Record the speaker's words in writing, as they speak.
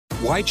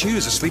Why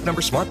choose a Sleep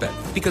Number smart bed?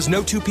 Because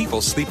no two people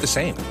sleep the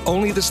same.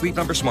 Only the Sleep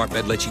Number smart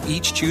bed lets you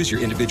each choose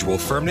your individual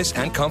firmness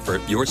and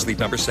comfort, your Sleep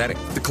Number setting.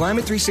 The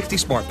Climate 360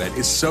 smart bed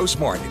is so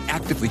smart it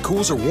actively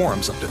cools or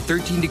warms up to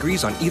 13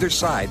 degrees on either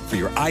side for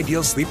your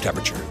ideal sleep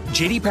temperature.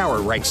 JD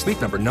Power ranks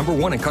Sleep Number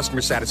 #1 in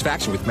customer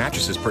satisfaction with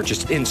mattresses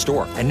purchased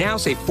in-store. And now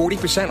save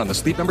 40% on the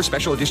Sleep Number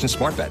Special Edition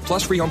smart bed,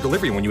 plus free home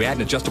delivery when you add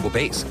an adjustable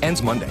base.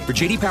 Ends Monday. For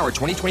JD Power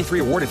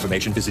 2023 award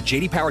information, visit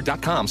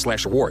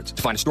jdpower.com/awards.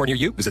 To find a store near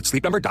you, visit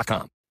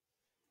sleepnumber.com.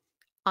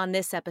 On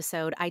this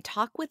episode, I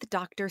talk with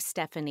Dr.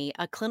 Stephanie,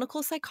 a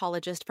clinical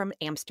psychologist from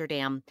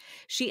Amsterdam.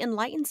 She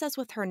enlightens us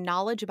with her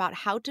knowledge about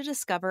how to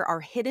discover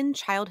our hidden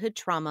childhood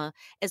trauma,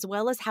 as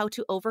well as how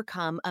to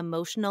overcome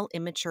emotional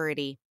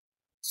immaturity.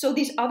 So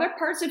these other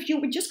parts of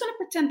you, we're just going to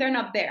pretend they're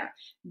not there.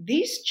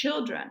 These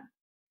children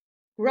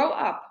grow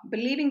up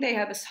believing they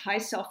have a high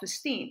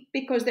self-esteem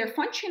because they're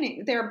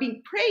functioning, they're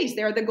being praised,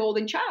 they're the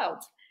golden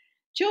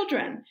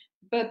children.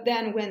 But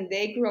then when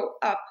they grow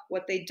up,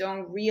 what they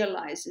don't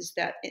realize is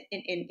that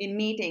in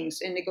meetings,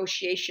 in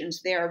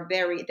negotiations, they're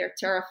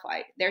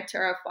terrified. They're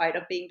terrified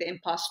of being the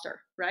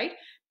imposter, right?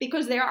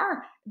 Because they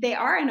are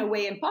in a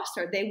way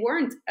imposter. They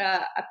weren't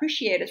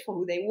appreciated for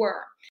who they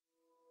were.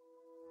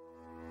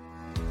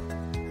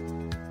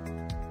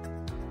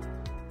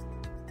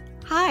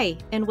 Hi,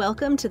 and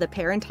welcome to the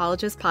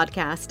Parentologist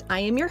Podcast.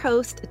 I am your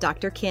host,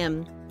 Dr.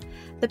 Kim.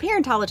 The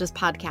Parentologist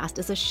Podcast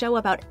is a show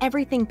about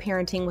everything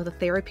parenting with a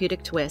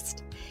therapeutic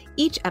twist.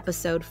 Each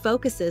episode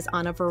focuses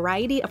on a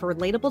variety of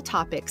relatable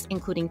topics,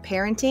 including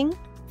parenting,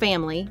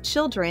 family,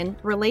 children,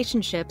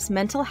 relationships,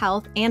 mental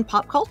health, and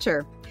pop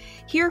culture.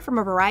 Hear from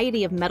a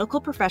variety of medical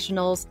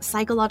professionals,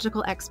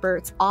 psychological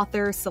experts,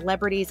 authors,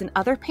 celebrities, and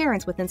other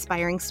parents with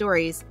inspiring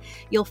stories.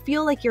 You'll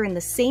feel like you're in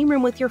the same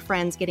room with your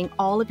friends getting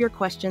all of your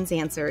questions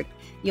answered.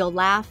 You'll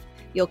laugh,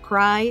 you'll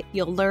cry,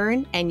 you'll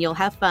learn, and you'll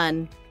have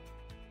fun.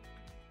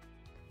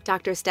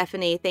 Dr.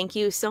 Stephanie, thank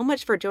you so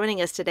much for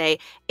joining us today,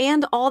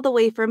 and all the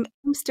way from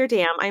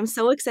Amsterdam. I'm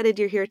so excited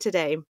you're here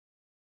today.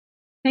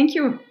 Thank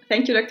you.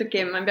 Thank you, Dr.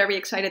 Kim. I'm very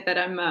excited that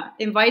I'm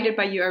invited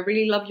by you. I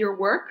really love your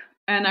work,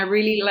 and I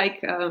really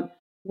like how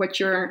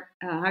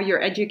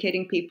you're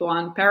educating people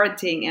on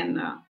parenting,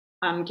 and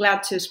I'm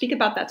glad to speak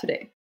about that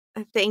today.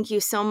 Thank you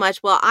so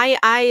much. Well,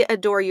 I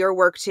adore your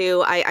work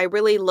too. I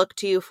really look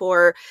to you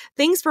for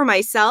things for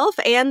myself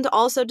and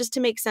also just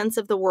to make sense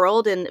of the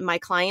world and my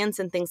clients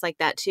and things like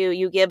that too.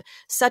 You give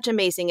such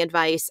amazing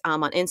advice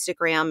on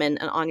Instagram and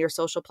on your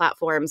social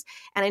platforms.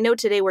 And I know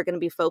today we're going to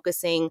be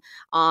focusing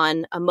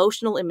on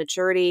emotional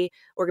immaturity.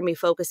 We're going to be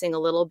focusing a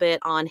little bit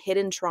on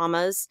hidden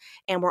traumas.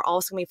 And we're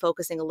also going to be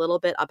focusing a little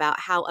bit about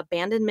how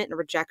abandonment and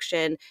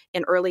rejection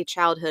in early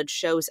childhood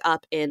shows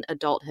up in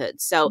adulthood.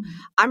 So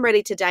I'm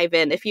ready to dive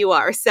in if you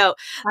are. So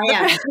I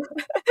am.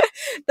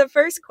 The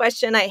first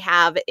question I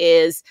have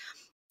is,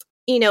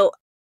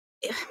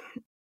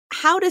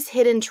 how does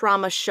hidden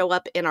trauma show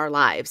up in our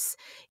lives?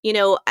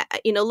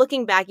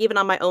 Looking back even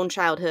on my own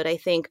childhood, I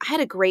think I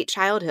had a great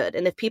childhood.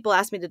 And if people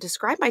asked me to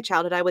describe my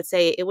childhood, I would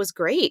say it was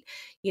great.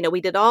 We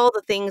did all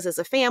the things as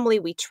a family.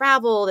 We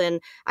traveled and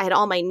I had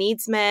all my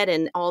needs met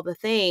and all the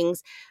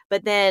things.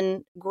 But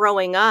then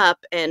growing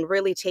up and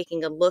really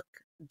taking a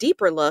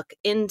deeper look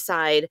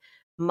inside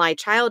my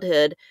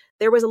childhood,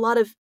 there was a lot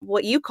of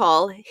what you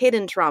call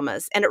hidden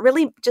traumas. And it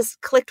really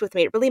just clicked with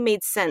me. It really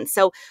made sense.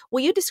 So will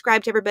you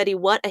describe to everybody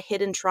what a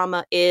hidden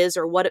trauma is,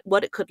 or what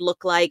it could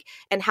look like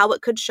and how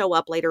it could show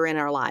up later in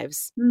our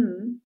lives?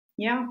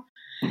 Yeah.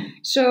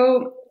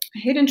 So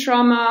hidden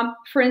trauma,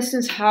 for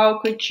instance, how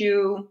could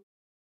you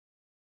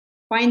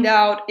find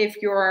out if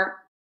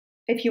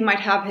you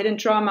might have hidden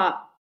trauma?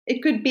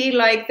 It could be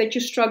like that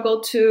you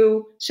struggle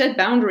to set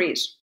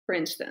boundaries, for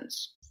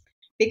instance.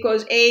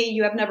 Because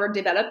you have never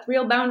developed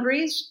real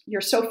boundaries.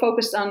 You're so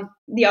focused on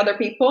the other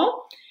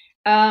people.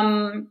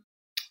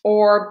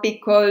 Or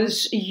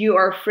because you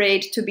are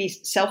afraid to be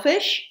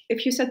selfish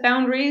if you set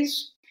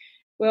boundaries.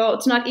 Well,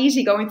 it's not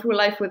easy going through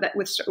life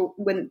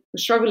when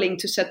struggling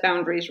to set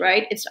boundaries,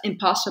 right? It's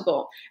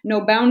impossible.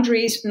 No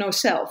boundaries, no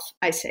self,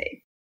 I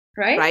say,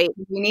 right? Right.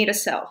 We need a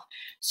self.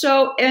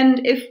 So,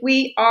 and if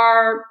we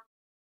are,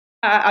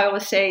 I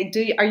always say,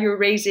 are you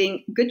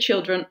raising good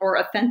children or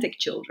authentic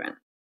children?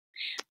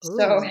 Ooh,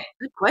 So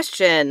good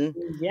question.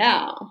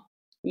 Yeah.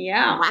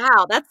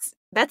 Wow,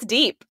 that's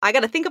deep. I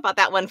got to think about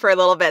that one for a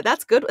little bit.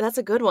 That's good. That's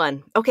a good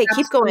one. Okay,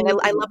 Absolutely. Keep going.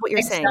 I love what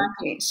you're saying.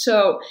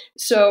 So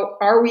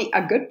are we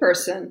a good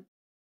person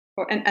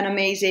or an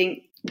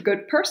amazing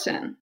good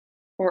person,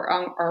 or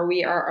are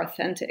we our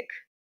authentic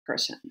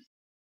person?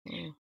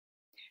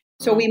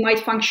 So we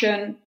might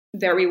function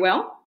very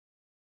well,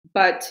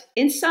 but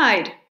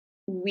inside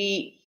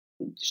we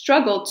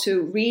struggle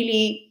to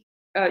really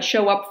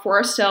show up for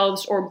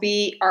ourselves or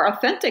be our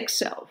authentic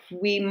self.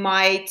 We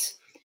might,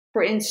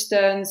 for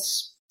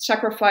instance,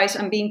 sacrifice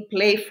on being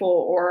playful,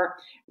 or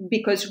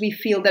because we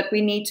feel that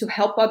we need to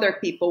help other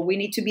people, we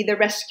need to be the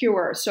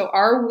rescuer. So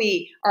are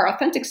we our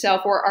authentic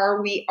self, or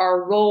are we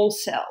our role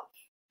self?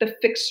 The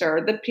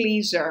fixer, the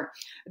pleaser,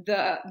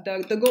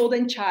 the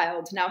golden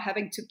child, now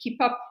having to keep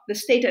up the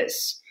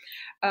status.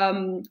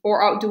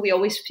 Or do we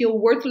always feel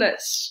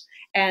worthless?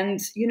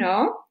 And,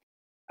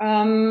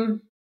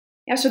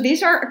 so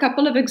these are a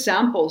couple of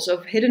examples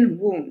of hidden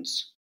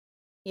wounds.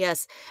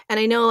 Yes. And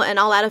I know, and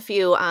I'll add a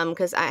few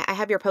because I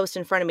have your post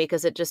in front of me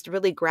because it just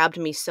really grabbed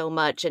me so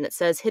much. And it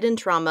says hidden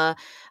trauma,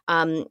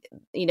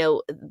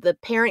 the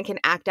parent can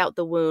act out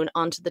the wound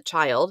onto the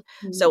child.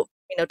 Mm-hmm. So,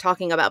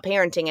 talking about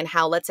parenting and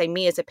how, let's say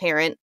me as a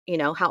parent,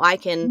 how I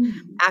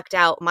can act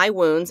out my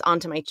wounds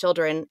onto my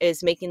children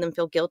is making them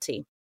feel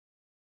guilty,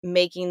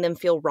 making them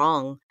feel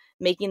wrong,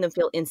 making them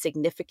feel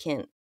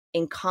insignificant,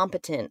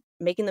 incompetent,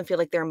 making them feel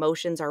like their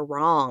emotions are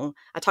wrong.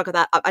 I talk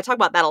about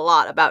that a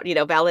lot about,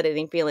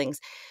 validating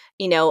feelings.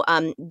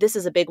 This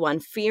is a big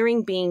one,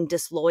 fearing being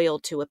disloyal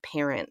to a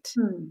parent,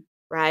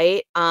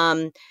 right?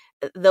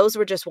 Those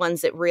were just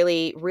ones that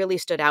really, really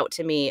stood out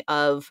to me,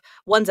 of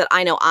ones that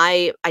I know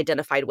I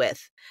identified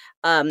with.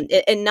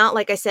 And not,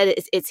 like I said,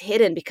 it's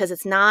hidden because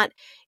it's not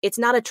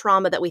a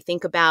trauma that we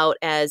think about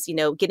as,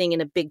 getting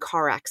in a big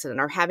car accident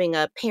or having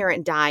a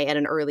parent die at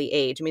an early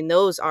age. I mean,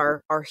 those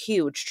are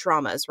huge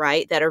traumas,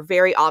 right? That are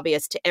very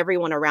obvious to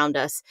everyone around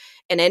us.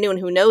 And anyone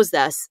who knows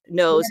us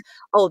knows,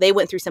 oh, they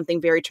went through something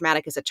very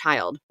traumatic as a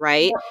child,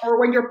 right? Or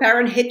when your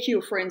parent hit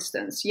you, for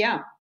instance.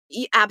 Yeah.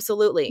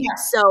 Absolutely. Yeah.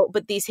 So,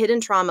 but these hidden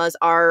traumas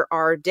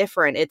are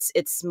different.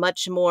 It's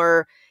much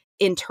more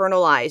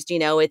internalized,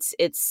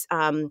 it's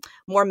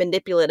more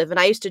manipulative.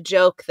 And I used to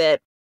joke that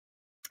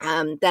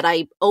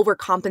I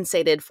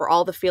overcompensated for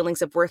all the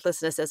feelings of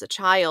worthlessness as a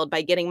child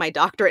by getting my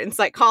doctorate in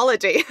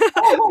psychology.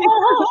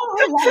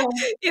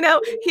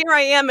 Here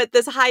I am at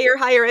this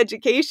higher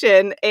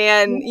education.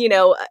 And,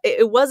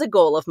 it was a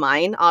goal of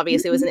mine.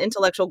 Obviously, it was an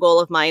intellectual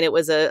goal of mine. It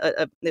was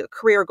a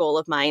career goal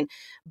of mine.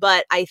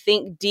 But I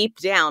think deep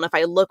down, if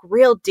I look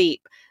real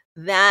deep,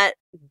 that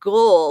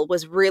goal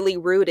was really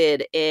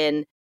rooted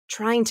in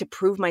trying to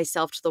prove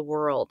myself to the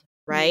world,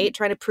 right?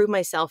 Trying to prove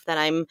myself that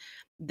I'm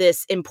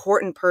this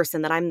important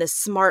person, that I'm this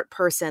smart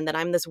person, that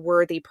I'm this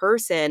worthy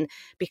person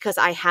because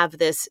I have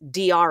this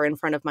DR in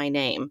front of my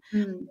name.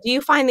 Do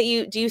you find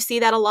that do you see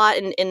that a lot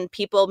in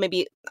people?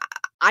 Maybe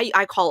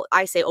I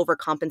say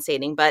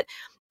overcompensating, but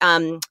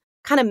kind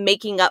of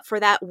making up for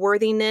that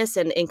worthiness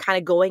and kind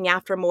of going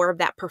after more of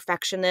that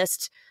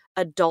perfectionist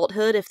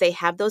adulthood if they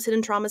have those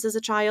hidden traumas as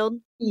a child?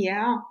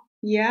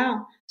 Yeah,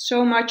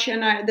 so much.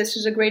 And this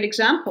is a great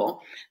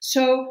example.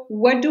 So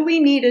what do we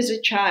need as a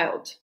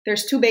child?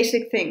 There's two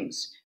basic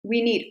things.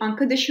 We need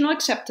unconditional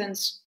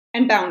acceptance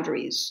and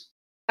boundaries.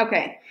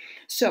 Okay,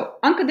 so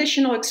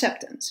unconditional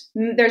acceptance.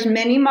 There's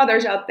many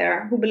mothers out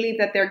there who believe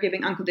that they're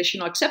giving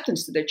unconditional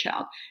acceptance to their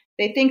child.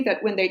 They think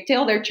that when they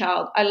tell their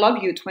child, I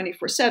love you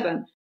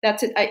 24/7,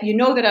 that's it. You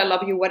know that I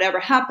love you, whatever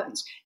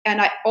happens.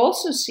 And I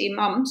also see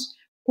moms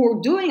who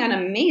are doing an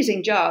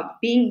amazing job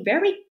being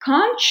very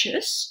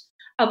conscious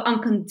of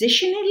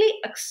unconditionally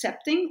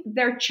accepting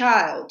their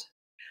child.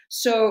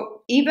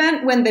 So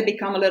even when they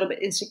become a little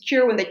bit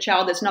insecure, when the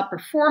child is not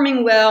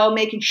performing well,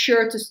 making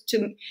sure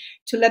to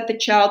let the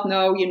child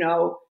know,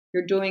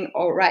 you're doing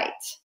all right.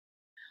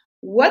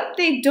 What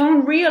they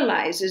don't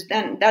realize is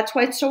then that's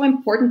why it's so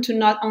important to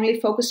not only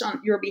focus on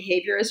your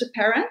behavior as a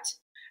parent,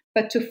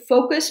 but to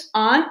focus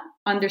on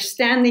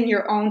understanding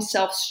your own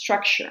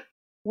self-structure.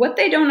 What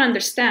they don't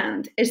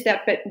understand is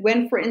that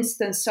when, for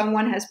instance,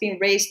 someone has been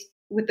raised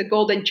with the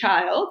golden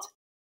child,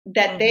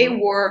 that they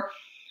were,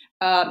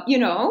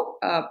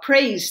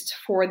 praised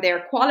for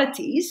their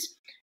qualities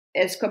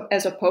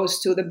as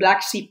opposed to the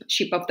black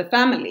sheep of the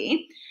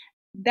family,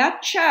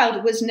 that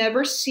child was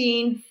never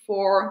seen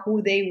for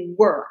who they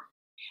were.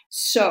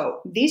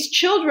 So these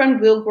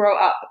children will grow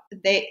up.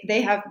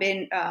 They have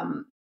been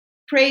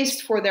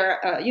praised for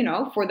their,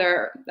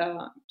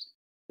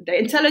 their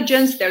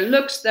intelligence, their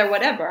looks, their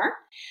whatever.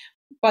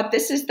 But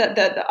this is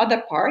the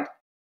other part.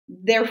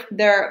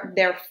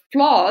 Their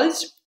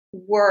flaws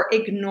were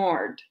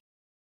ignored.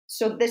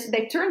 So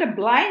they turned a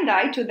blind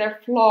eye to their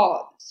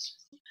flaws.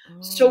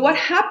 So what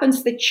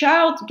happens? The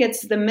child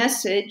gets the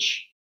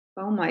message,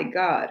 oh my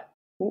God,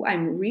 who I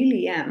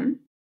really am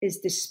is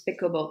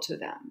despicable to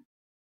them.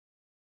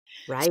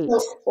 Right.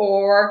 So,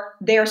 or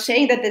they're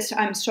saying that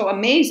I'm so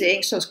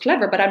amazing, so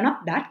clever, but I'm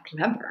not that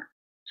clever.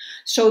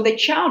 So the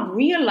child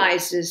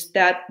realizes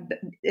that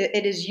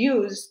it is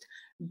used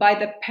by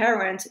the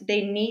parent.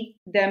 They need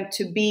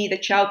the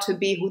child to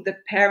be who the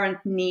parent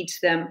needs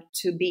them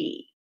to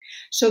be.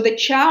 So the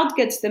child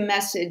gets the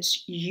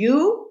message,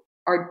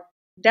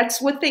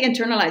 that's what they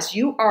internalize.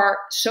 You are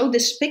so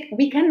despicable.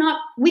 We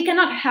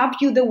cannot have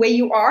you the way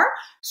you are.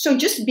 So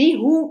just be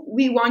who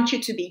we want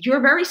you to be.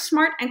 You're very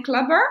smart and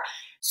clever.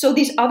 So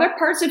these other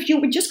parts of you,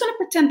 we're just going to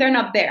pretend they're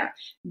not there.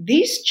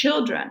 These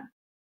children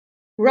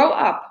grow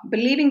up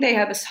believing they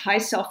have a high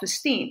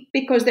self-esteem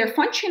because they're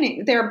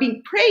functioning. They're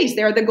being praised.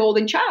 They're the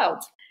golden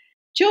child.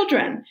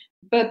 Children,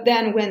 But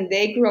then when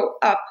they grow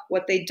up,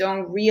 what they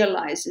don't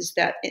realize is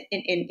that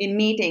in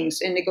meetings,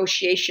 in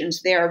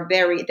negotiations, they're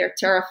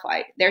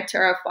terrified. They're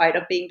terrified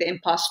of being the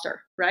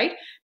imposter, right?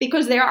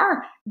 Because they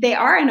are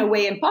in a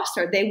way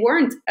imposter. They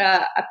weren't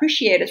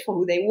appreciated for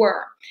who they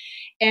were.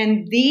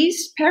 And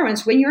these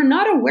parents, when you're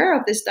not aware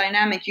of this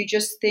dynamic, you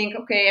just think,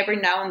 okay, every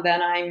now and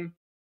then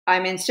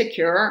I'm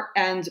insecure,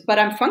 but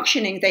I'm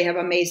functioning. They have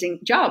amazing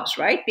jobs,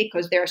 right?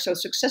 Because they're so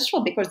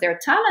successful, because they're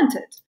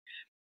talented.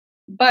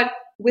 But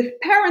with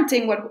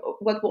parenting,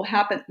 what will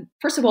happen?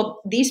 First of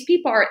all, these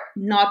people are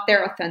not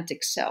their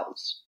authentic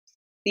selves.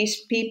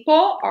 These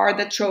people are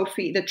the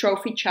trophy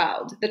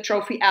child, the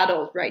trophy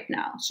adult right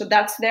now. So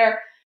that's their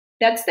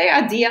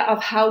idea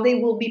of how they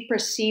will be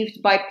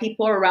perceived by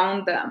people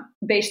around them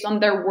based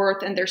on their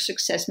worth and their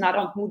success, not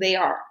on who they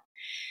are.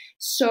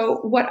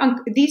 So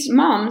these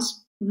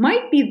moms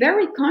might be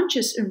very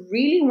conscious and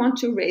really want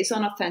to raise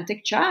an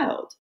authentic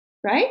child,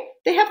 right?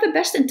 They have the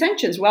best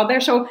intentions. Well,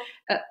 they're so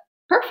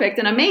perfect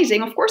and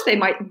amazing. Of course, they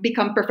might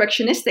become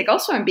perfectionistic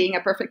also in being a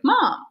perfect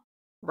mom.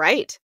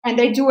 Right. And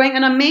they're doing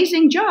an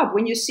amazing job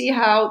when you see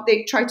how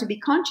they try to be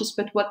conscious,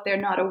 but what they're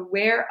not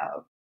aware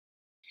of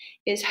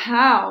is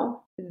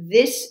how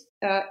this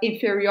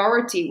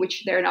inferiority,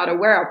 which they're not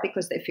aware of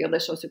because they feel they're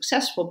so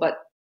successful, but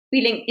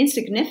feeling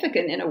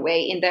insignificant in a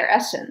way in their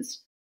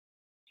essence,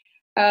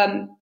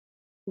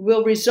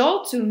 will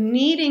result to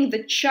needing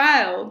the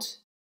child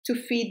to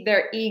feed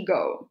their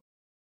ego.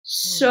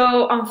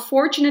 So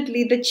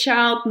unfortunately, the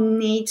child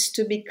needs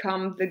to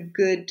become the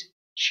good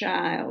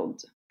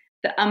child,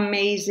 the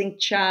amazing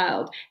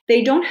child.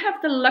 They don't have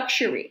the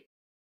luxury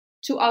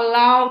to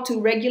allow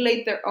to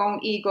regulate their own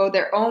ego,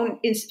 their own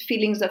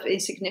feelings of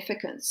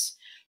insignificance.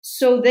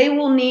 So they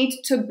will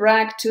need to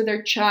brag to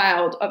their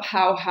child of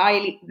how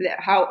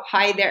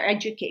high their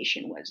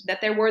education was, that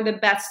they were the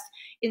best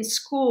in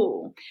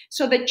school.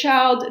 So the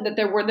child, that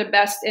they were the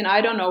best in I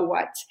don't know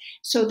what.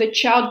 So the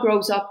child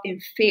grows up in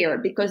fear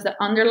because the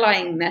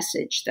underlying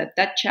message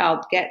that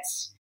child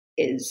gets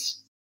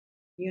is,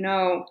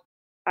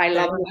 I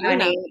love you,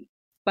 honey,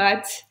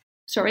 but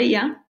sorry,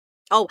 yeah.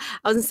 Oh,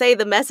 I was going to say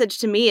the message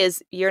to me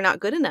is you're not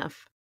good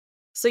enough.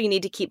 So you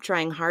need to keep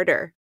trying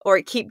harder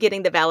or keep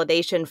getting the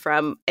validation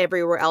from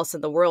everywhere else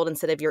in the world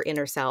instead of your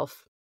inner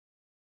self.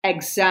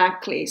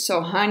 Exactly.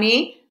 So,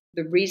 honey,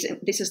 the reason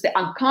this is the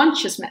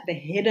unconscious, the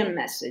hidden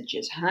message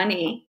is,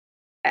 honey,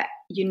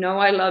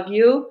 I love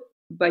you,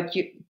 but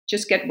you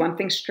just get one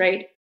thing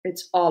straight.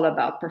 It's all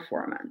about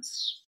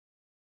performance.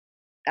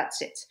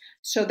 That's it.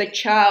 So the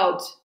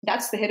child,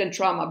 that's the hidden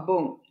trauma.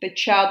 Boom. The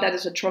child, that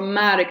is a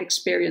traumatic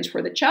experience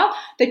for the child.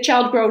 The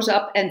child grows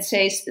up and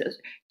says,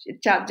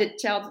 the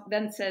child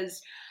then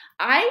says,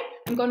 I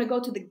am going to go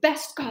to the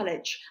best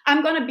college.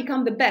 I'm going to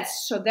become the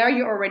best. So there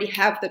you already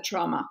have the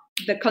trauma,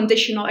 the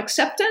conditional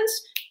acceptance.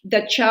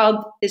 The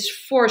child is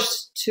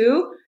forced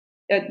to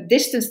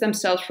distance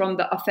themselves from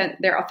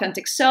their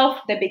authentic self.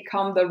 They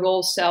become the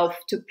role self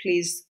to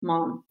please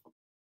mom,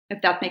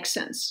 if that makes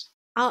sense.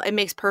 Oh, it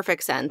makes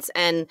perfect sense.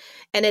 And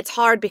it's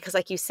hard because,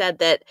 like you said,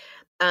 that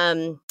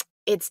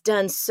it's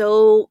done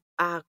so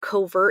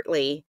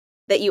covertly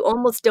that you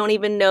almost don't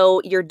even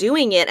know you're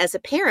doing it as a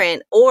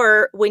parent,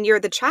 or when you're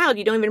the child,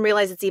 you don't even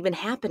realize it's even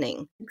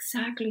happening.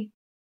 Exactly.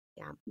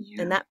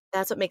 Yeah. And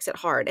that's what makes it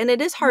hard. And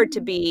it is hard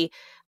to be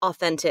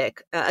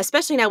authentic,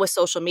 especially now with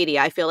social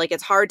media. I feel like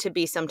it's hard to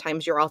be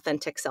sometimes your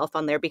authentic self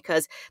on there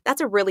because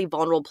that's a really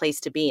vulnerable place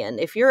to be in.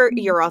 If you're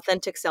your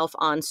authentic self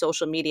on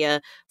social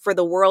media for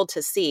the world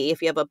to see,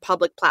 if you have a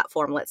public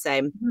platform, let's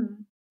say,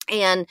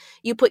 and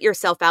you put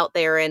yourself out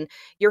there and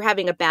you're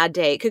having a bad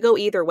day, it could go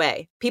either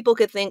way. People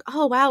could think,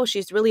 oh, wow,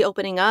 she's really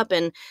opening up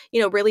and,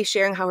 really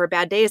sharing how her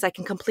bad day is. I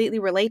can completely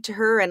relate to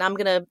her and I'm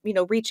going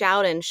to, reach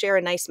out and share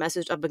a nice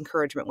message of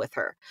encouragement with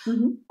her.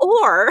 Mm-hmm.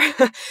 Or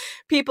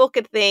people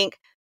could think,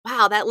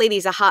 wow, that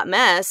lady's a hot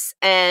mess.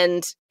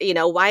 And,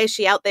 why is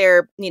she out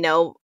there,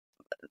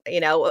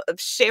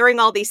 sharing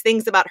all these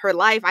things about her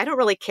life? I don't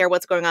really care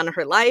what's going on in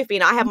her life.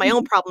 I have my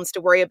own problems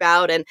to worry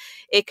about. And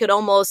it could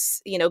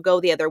almost,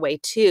 go the other way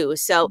too.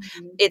 So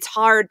it's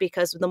hard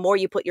because the more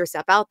you put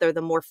yourself out there,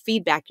 the more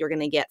feedback you're going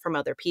to get from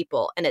other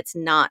people. And it's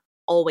not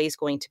always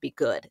going to be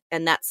good.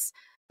 And that's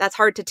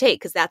hard to take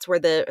because that's where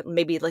the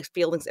maybe like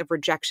feelings of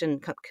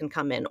rejection can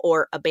come in,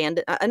 or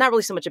not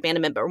really so much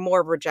abandonment, but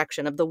more of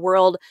rejection of the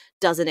world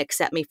doesn't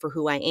accept me for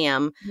who I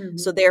am.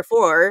 So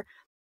therefore,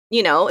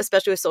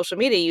 especially with social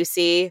media, you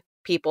see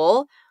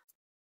people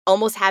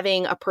almost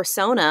having a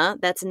persona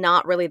that's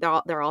not really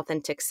their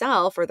authentic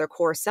self or their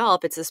core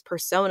self. It's this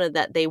persona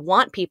that they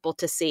want people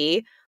to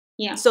see.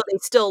 Yeah. So they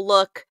still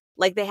look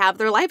like they have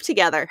their life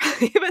together,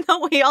 even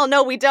though we all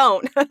know we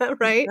don't,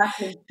 right?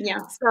 Exactly. Yeah.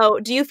 So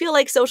do you feel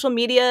like social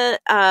media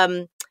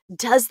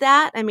does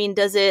that? I mean,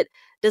 does it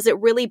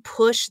really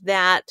push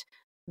that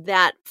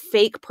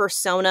fake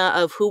persona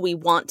of who we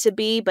want to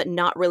be, but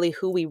not really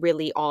who we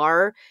really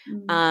are?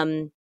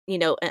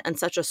 And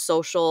such a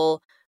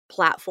social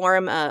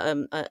platform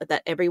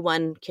that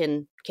everyone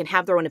can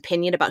have their own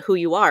opinion about who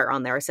you are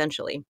on there,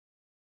 essentially.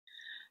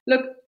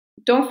 Look,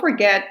 don't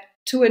forget,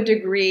 to a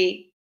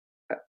degree,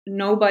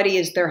 nobody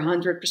is there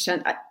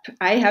 100%.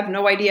 I have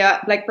no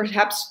idea, like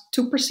perhaps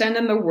 2%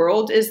 in the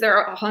world is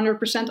there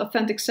 100%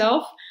 authentic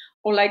self,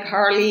 or like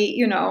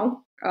hardly,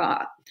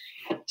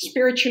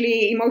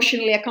 spiritually,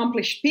 emotionally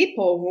accomplished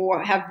people who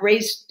have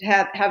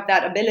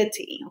that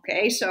ability.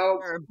 Okay,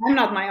 so Sure. I'm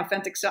not my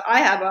authentic self.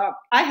 I have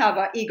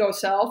a ego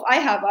self. I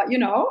have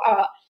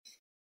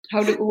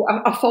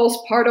a false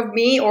part of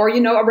me, or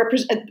a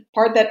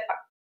part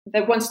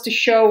that wants to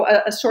show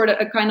a sort of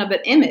a kind of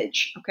an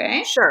image.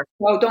 Okay, Sure.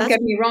 well, don't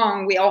get me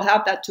wrong, we all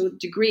have that to a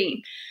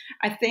degree.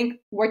 I think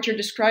what you're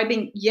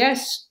describing,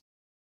 yes,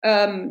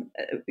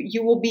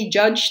 you will be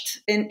judged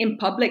in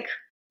public.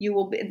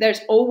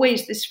 There's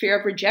always this fear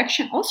of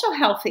rejection, also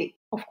healthy,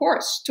 of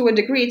course, to a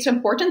degree. It's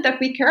important that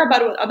we care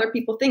about what other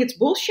people think. It's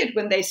bullshit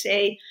when they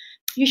say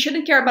you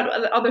shouldn't care about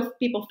what other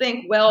people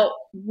think. Well,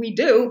 we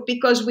do,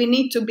 because we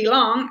need to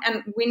belong,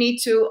 and we need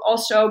to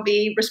also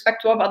be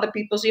respectful of other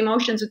people's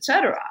emotions,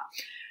 etc.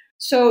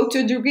 So to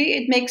a degree,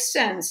 it makes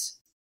sense.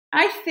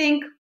 I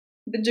think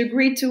the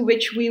degree to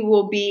which we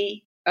will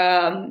be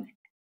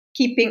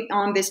keeping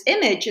on this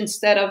image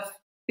instead of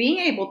being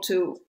able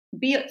to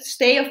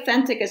stay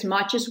authentic as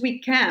much as we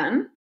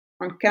can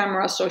on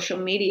camera, social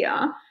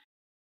media,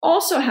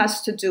 also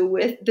has to do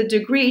with the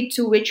degree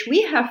to which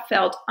we have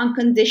felt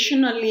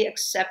unconditionally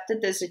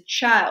accepted as a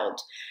child.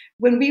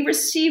 When we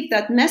received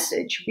that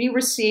message, we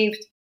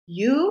received,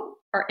 you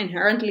are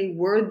inherently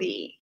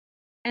worthy.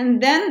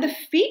 And then the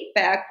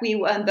feedback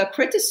and the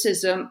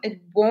criticism,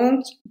 it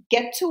won't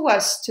get to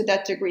us to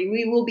that degree.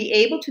 We will be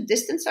able to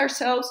distance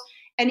ourselves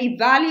and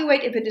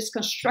evaluate if it is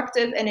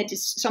constructive and it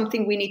is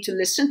something we need to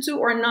listen to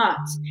or not.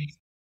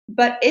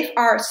 But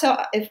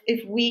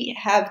if we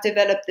have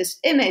developed this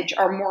image,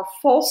 our more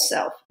false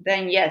self,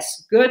 then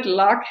yes, good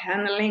luck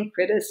handling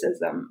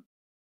criticism.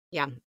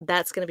 Yeah,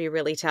 that's going to be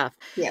really tough.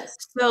 Yes.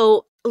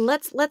 So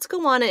let's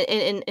go on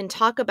and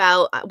talk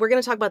about, we're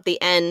going to talk about the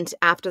end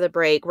after the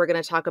break. We're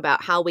going to talk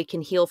about how we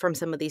can heal from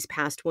some of these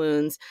past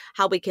wounds,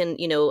 how we can,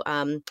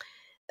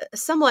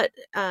 somewhat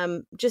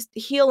just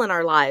heal in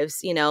our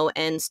lives,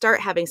 and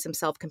start having some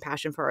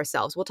self-compassion for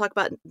ourselves. We'll talk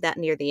about that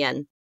near the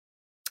end.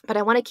 But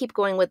I want to keep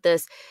going with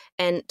this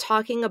and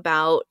talking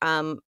about,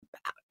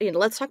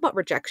 let's talk about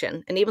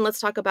rejection, and even let's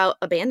talk about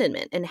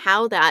abandonment and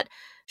how that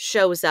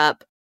shows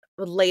up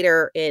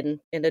later in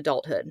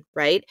adulthood,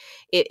 right?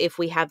 If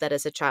we have that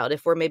as a child,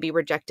 if we're maybe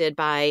rejected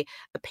by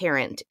a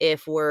parent,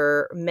 if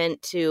we're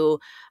meant to,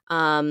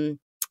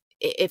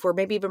 if we're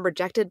maybe even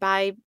rejected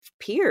by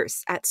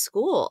peers at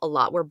school a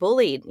lot, we're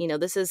bullied.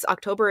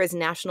 October is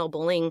National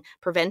Bullying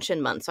Prevention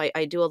Month. So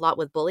I do a lot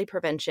with bully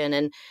prevention,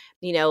 and,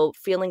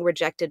 feeling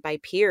rejected by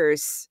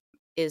peers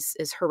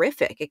is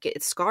horrific.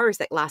 It's scars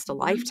that last a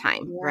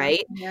lifetime,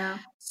 right? Yeah.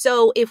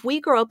 So if we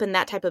grow up in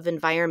that type of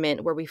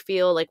environment where we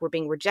feel like we're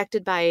being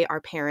rejected by our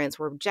parents,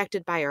 we're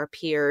rejected by our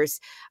peers,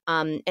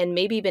 and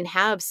maybe even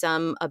have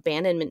some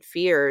abandonment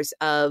fears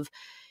of,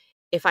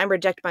 if I'm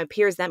rejected by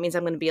peers, that means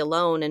I'm going to be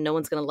alone and no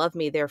one's going to love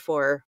me.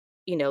 Therefore,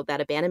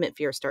 that abandonment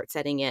fear starts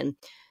setting in.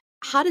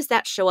 How does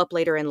that show up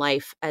later in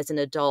life as an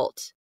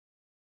adult?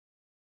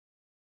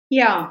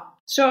 Yeah.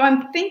 So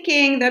I'm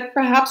thinking that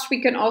perhaps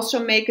we can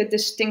also make a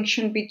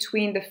distinction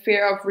between the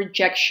fear of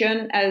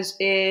rejection, as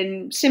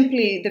in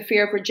simply the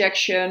fear of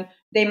rejection.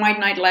 They might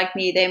not like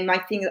me. They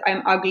might think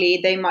I'm ugly.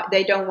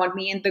 They don't want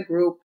me in the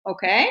group.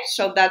 Okay.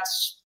 So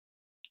that's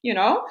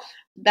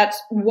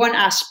one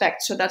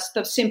aspect. So that's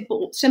the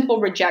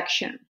simple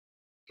rejection.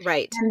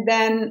 Right. And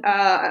then,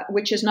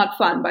 which is not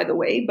fun, by the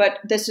way, but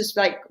this is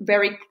like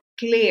very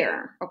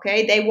clear.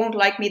 Okay. They won't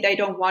like me. They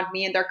don't want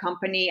me in their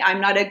company. I'm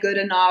not a good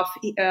enough.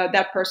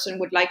 That person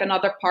would like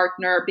another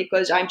partner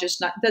because I'm just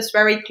not. That's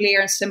very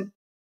clear and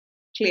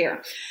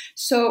clear.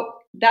 So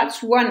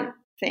that's one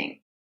thing.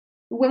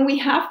 When we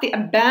have the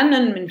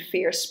abandonment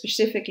fear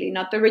specifically,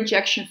 not the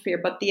rejection fear,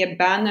 but the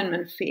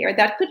abandonment fear,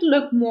 that could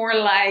look more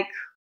like,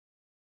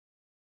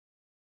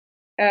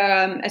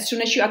 as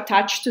soon as you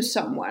attach to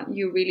someone,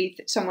 you really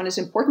someone is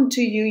important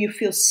to you. You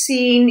feel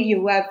seen.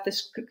 You have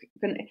this.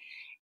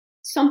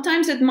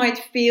 Sometimes it might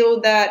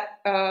feel that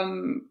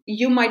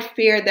you might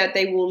fear that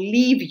they will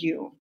leave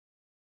you.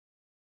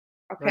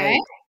 Okay,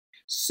 right.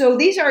 So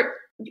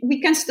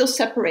we can still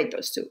separate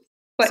those two.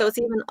 But so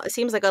it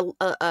seems like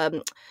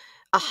a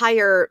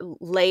higher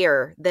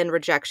layer than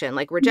rejection.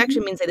 Like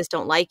rejection means they just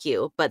don't like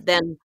you, but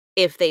then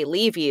if they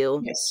leave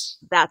you, yes,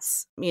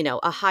 that's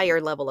a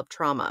higher level of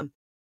trauma.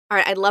 All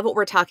right, I love what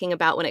we're talking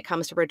about when it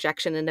comes to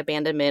rejection and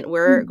abandonment.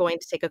 We're going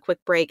to take a quick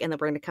break, and then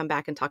we're going to come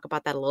back and talk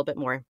about that a little bit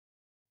more.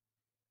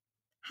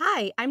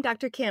 Hi, I'm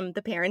Dr. Kim,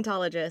 the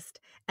parentologist.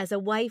 As a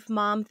wife,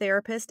 mom,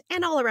 therapist,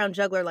 and all-around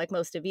juggler like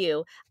most of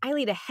you, I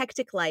lead a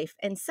hectic life,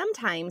 and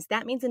sometimes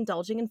that means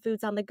indulging in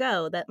foods on the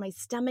go that my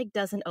stomach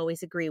doesn't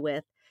always agree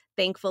with.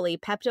 Thankfully,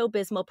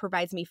 Pepto-Bismol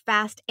provides me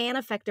fast and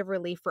effective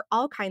relief for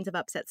all kinds of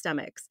upset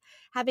stomachs.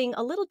 Having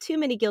a little too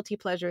many guilty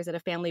pleasures at a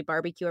family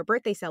barbecue or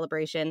birthday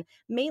celebration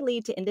may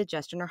lead to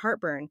indigestion or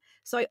heartburn,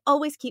 so I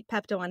always keep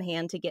Pepto on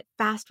hand to get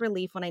fast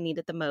relief when I need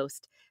it the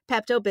most.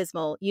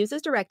 Pepto-Bismol, use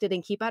as directed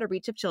and keep out of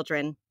reach of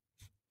children.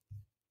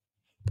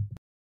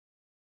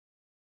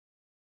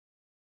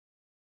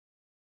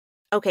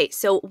 Okay,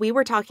 so we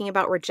were talking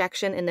about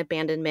rejection and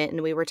abandonment,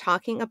 and we were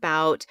talking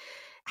about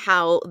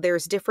how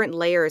there's different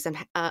layers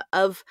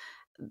of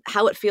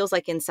how it feels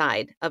like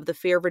inside of the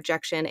fear of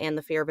rejection and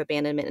the fear of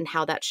abandonment, and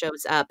how that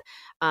shows up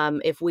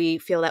if we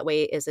feel that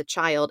way as a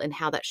child, and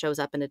how that shows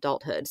up in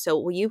adulthood. So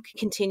will you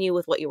continue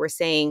with what you were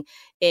saying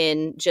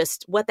in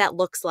just what that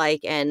looks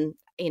like, and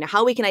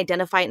how we can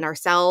identify it in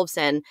ourselves,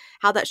 and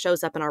how that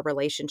shows up in our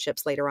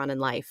relationships later on in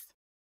life?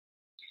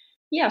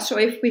 Yeah, so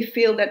if we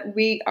feel that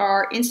we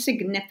are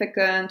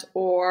insignificant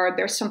or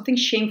there's something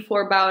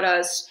shameful about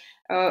us,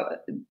 uh,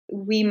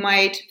 we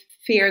might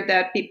fear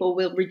that people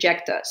will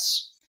reject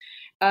us.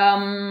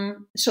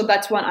 So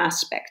that's one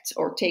aspect,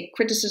 or take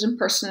criticism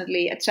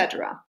personally,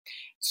 etc.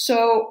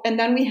 So, and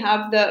then we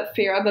have the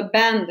fear of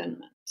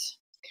abandonment.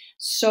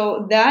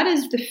 So that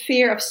is the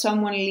fear of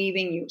someone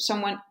leaving you,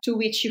 someone to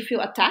which you feel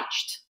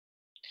attached,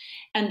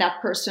 and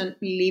that person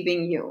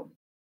leaving you.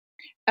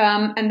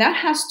 And that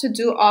has to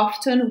do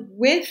often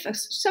with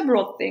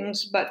several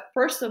things. But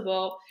first of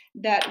all,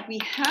 that we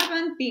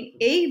haven't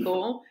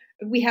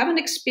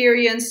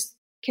experienced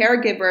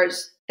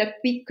caregivers that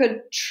we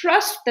could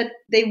trust that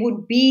they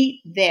would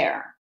be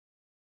there,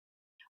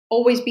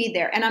 always be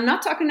there. And I'm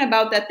not talking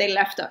about that they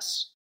left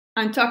us.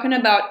 I'm talking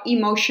about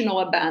emotional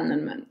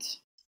abandonment.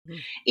 Mm-hmm.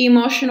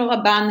 Emotional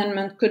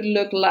abandonment could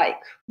look like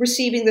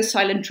receiving the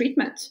silent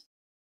treatment.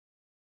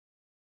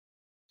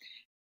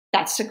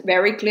 That's a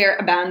very clear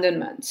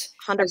abandonment.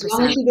 100%. As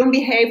long as you don't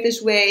behave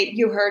this way,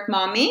 you hurt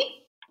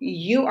mommy,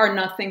 you are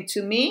nothing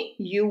to me,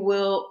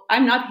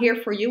 I'm not here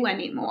for you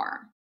anymore.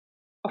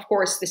 Of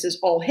course, this is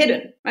all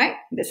hidden, right?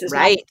 This is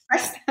right. not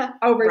expressed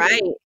over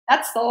right. there.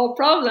 That's the whole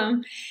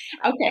problem.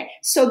 Okay,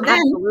 so then...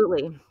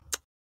 Absolutely.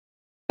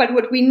 But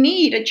what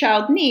a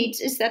child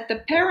needs, is that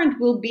the parent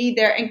will be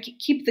there and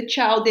keep the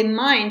child in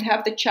mind,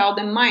 have the child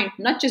in mind,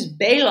 not just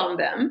bail on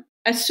them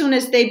as soon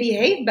as they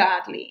behave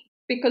badly.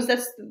 Because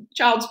that's the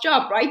child's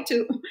job, right?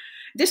 To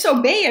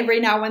disobey every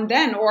now and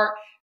then, or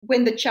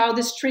when the child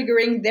is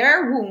triggering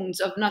their wounds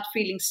of not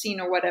feeling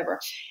seen or whatever.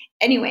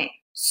 Anyway,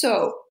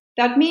 so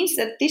that means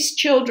that these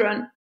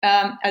children,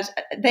 as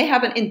they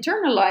have an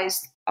internalized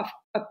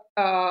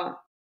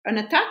an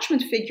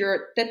attachment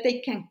figure that they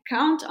can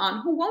count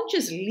on, who won't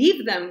just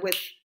leave them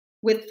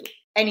with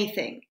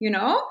anything,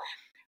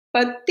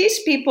 But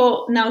these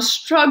people now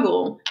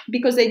struggle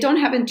because they don't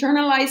have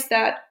internalized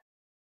that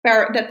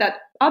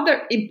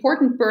other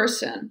important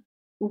person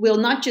will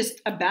not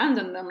just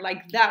abandon them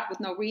like that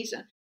with no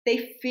reason.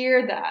 They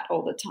fear that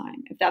all the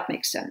time, if that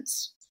makes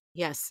sense.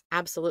 Yes,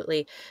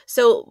 absolutely.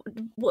 So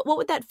what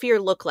would that fear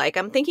look like?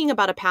 I'm thinking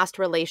about a past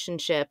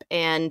relationship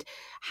and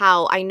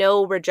how I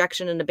know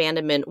rejection and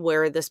abandonment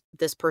were this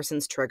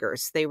person's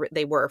triggers.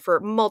 They were for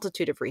a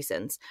multitude of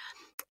reasons.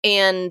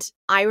 And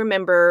I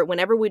remember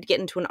whenever we'd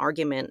get into an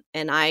argument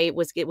and I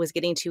was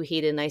getting too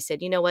heated, and I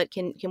said, you know what,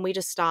 can we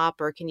just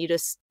stop, or can you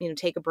just,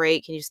 take a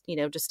break? Can you just,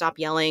 just stop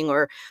yelling,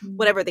 or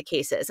whatever the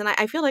case is. And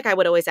I feel like I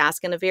would always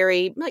ask in a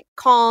very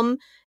calm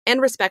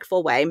and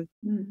respectful way.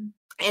 Mm-hmm.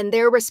 And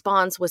their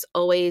response was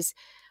always,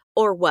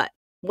 or what?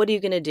 What are you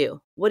going to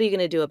do? What are you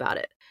going to do about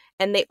it?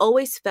 And they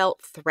always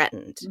felt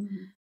threatened.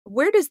 Mm-hmm.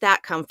 Where does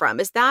that come from?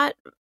 Is that,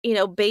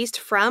 based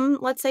from,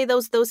 let's say,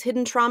 those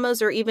hidden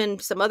traumas, or even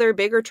some other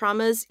bigger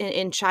traumas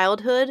in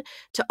childhood,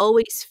 to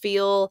always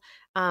feel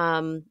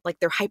like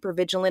they're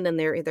hypervigilant and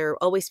they're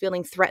always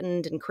feeling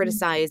threatened and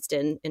criticized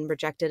and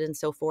rejected and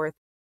so forth?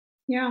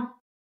 Yeah.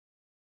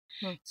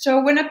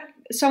 So when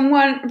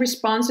someone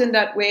responds in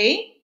that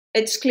way,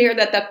 it's clear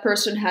that that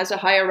person has a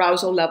high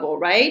arousal level,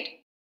 right?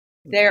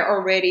 They're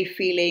already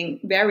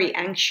feeling very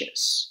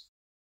anxious.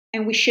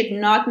 And we should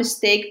not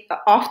mistake,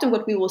 often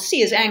what we will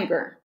see is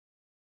anger.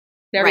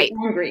 Very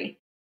angry.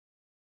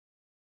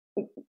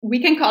 We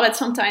can call it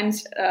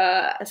sometimes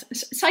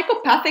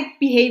psychopathic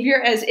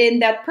behavior, as in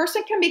that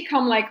person can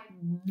become like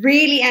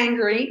really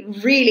angry,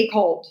 really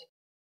cold.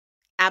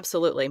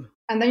 Absolutely.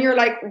 And then you're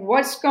like,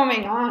 what's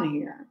going on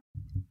here?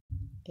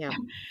 Yeah.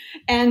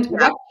 And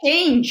what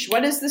changed?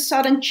 What is the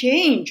sudden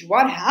change?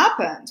 What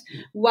happened?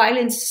 While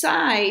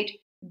inside,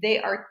 they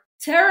are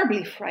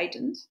terribly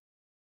frightened.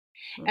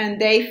 And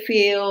they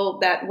feel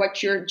that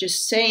what you're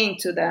just saying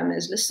to them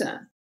is,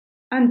 listen,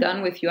 I'm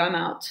done with you. I'm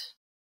out.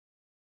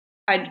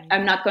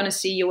 I'm not going to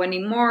see you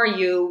anymore.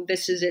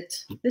 This is it.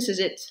 This is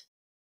it.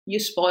 You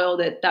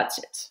spoiled it. That's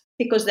it.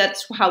 Because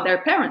that's how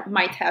their parent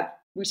might have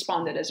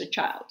responded as a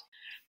child,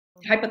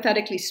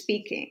 hypothetically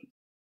speaking.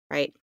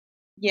 Right.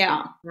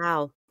 Yeah.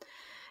 Wow.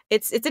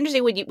 It's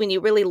interesting when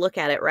you really look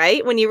at it,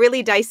 right? When you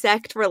really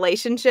dissect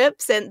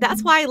relationships. And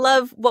that's why I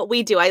love what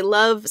we do. I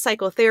love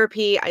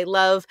psychotherapy. I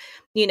love,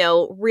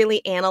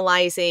 really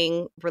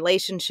analyzing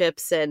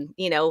relationships and,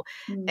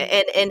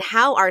 and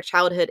how our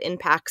childhood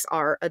impacts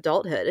our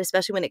adulthood,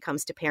 especially when it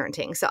comes to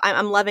parenting. So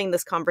I'm loving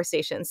this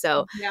conversation.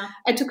 So yeah.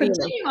 And to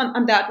continue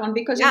on that one,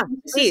 because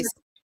please.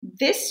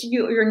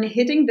 You're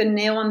hitting the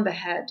nail on the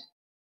head.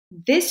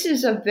 This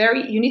is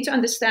you need to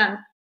understand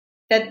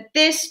that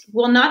this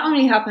will not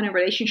only happen in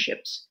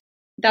relationships.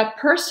 That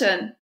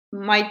person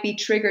might be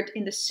triggered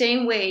in the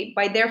same way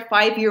by their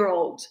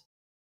 5-year-old.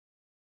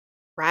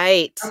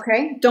 Right.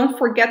 Okay. Don't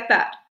forget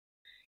that.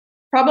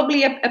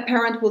 Probably a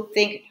parent will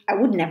think, I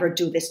would never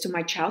do this to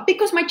my child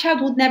because my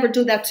child would never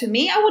do that to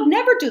me. I would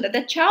never do that.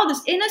 That child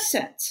is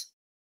innocent.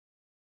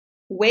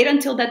 Wait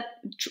until that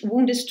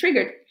wound is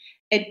triggered.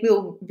 It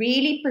will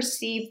really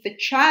perceive the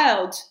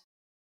child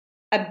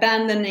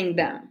abandoning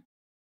them.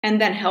 And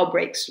then hell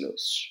breaks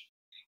loose.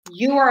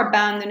 You are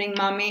abandoning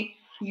mommy.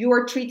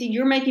 You're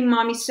making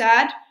mommy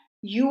sad.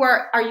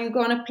 Are you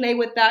going to play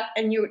with that?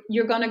 And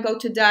you're going to go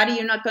to daddy.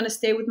 You're not going to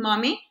stay with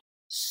mommy.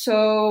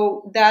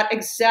 So that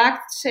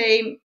exact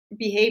same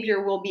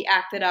behavior will be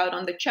acted out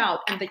on the child.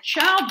 And the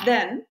child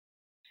then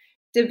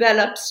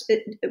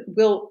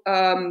will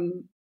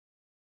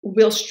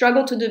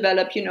struggle to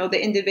develop, the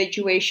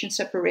individuation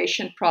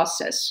separation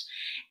process.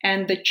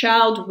 And the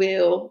child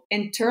will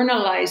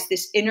internalize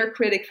this inner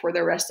critic for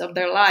the rest of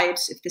their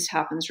lives if this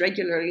happens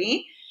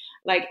regularly.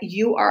 Like,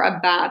 you are a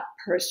bad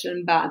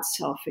person, bad,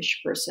 selfish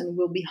person,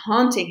 will be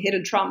haunting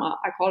hidden trauma,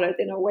 I call it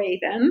in a way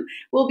then,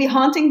 will be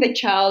haunting the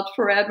child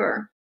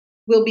forever,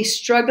 will be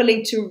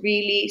struggling to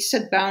really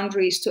set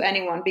boundaries to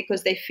anyone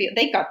because they feel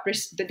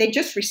they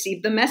just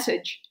received the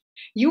message.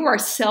 You are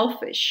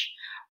selfish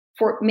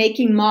for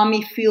making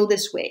mommy feel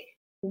this way.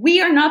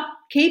 We are not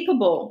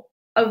capable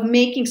of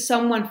making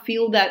someone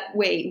feel that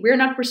way. We're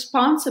not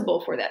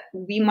responsible for that.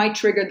 We might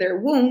trigger their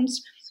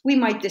wounds. We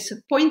might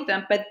disappoint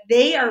them, but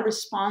they are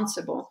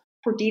responsible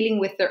for dealing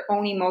with their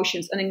own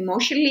emotions. An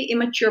emotionally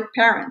immature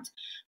parent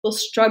will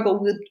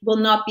struggle, will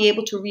not be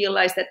able to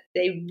realize that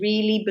they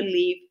really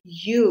believe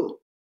you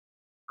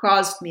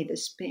caused me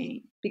this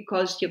pain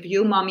because of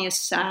you, mommy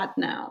is sad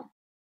now,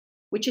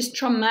 which is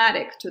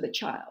traumatic to the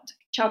child.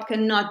 Child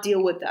cannot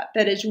deal with that.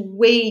 That is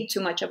way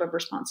too much of a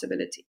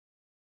responsibility.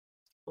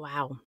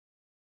 Wow.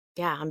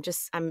 Yeah, I'm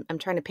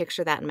trying to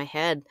picture that in my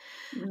head,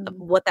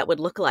 what that would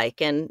look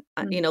like. And,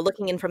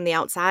 looking in from the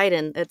outside,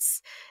 and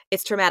it's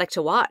traumatic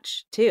to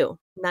watch too,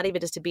 not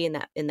even just to be in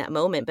that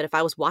moment. But if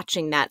I was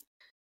watching that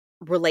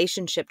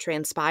relationship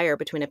transpire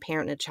between a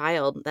parent and a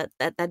child,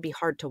 that'd be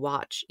hard to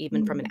watch,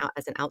 even from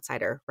as an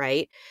outsider.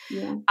 Right.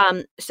 Yeah.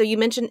 So you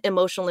mentioned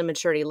emotional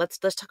immaturity. Let's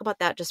talk about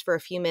that just for a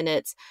few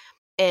minutes.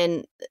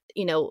 And,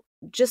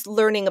 just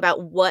learning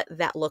about what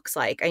that looks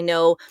like. I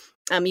know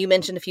you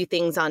mentioned a few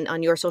things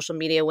on your social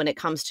media when it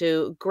comes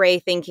to gray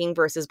thinking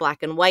versus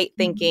black and white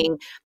thinking.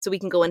 So we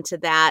can go into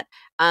that.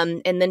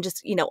 And then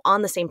just,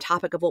 on the same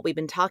topic of what we've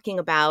been talking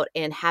about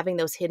and having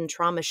those hidden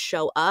traumas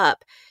show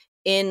up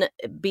in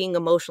being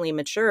emotionally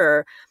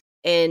mature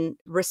and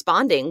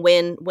responding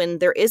when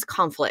there is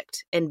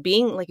conflict and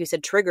being, like you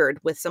said, triggered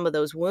with some of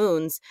those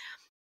wounds.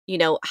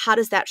 How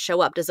does that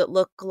show up? Does it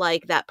look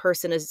like that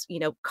person is,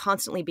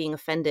 constantly being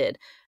offended,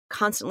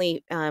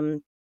 constantly,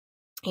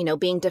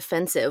 being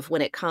defensive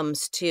when it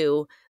comes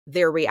to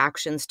their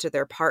reactions to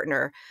their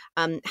partner?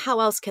 How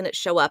else can it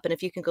show up? And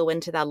if you can go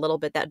into that a little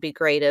bit, that'd be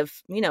great.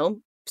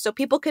 So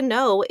people can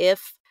know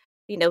if,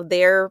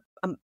 they're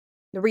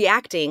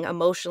reacting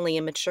emotionally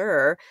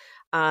immature,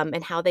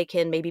 and how they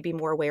can maybe be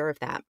more aware of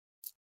that.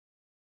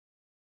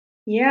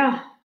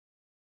 Yeah.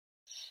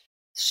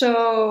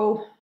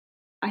 So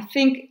I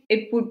think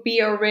it would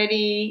be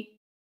already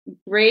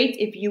great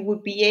if you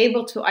would be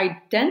able to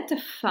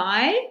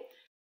identify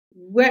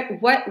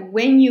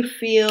when you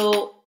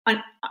feel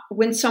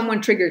when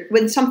something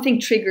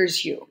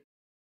triggers you.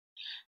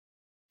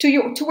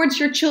 Towards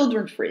your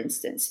children, for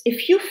instance,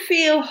 if you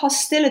feel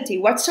hostility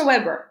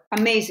whatsoever,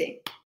 amazing.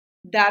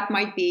 That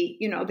might be,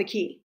 the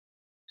key,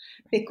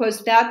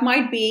 because that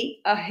might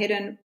be a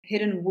hidden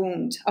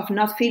wound of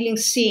not feeling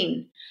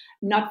seen,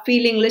 not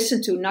feeling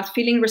listened to, not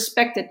feeling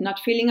respected, not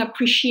feeling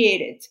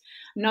appreciated,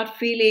 not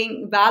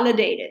feeling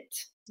validated.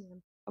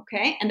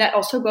 Okay. And that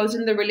also goes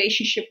in the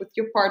relationship with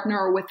your partner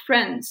or with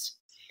friends.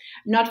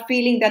 Not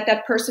feeling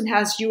that person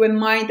has you in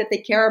mind, that they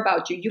care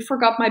about you. You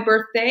forgot my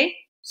birthday,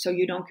 so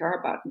you don't care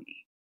about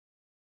me.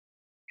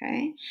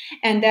 Okay.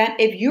 And then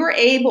if you're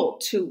able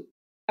to,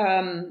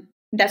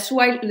 that's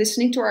why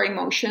listening to our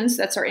emotions,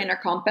 that's our inner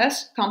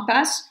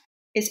compass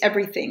is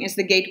everything, is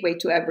the gateway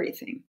to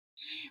everything.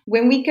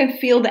 When we can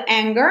feel the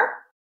anger,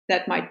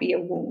 that might be a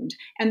wound.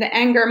 And the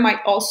anger might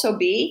also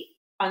be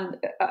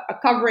a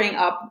covering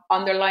up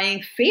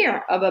underlying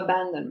fear of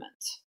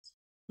abandonment.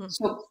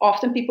 So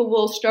often people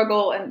will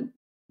struggle and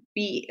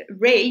be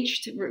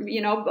raged,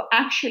 but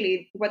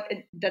actually what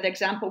that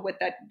example with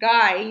that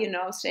guy,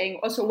 saying,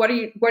 oh, so what are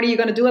you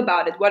going to do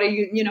about it? What are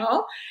you,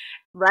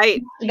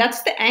 Right.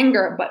 That's the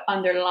anger, but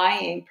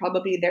underlying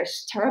probably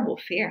there's terrible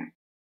fear.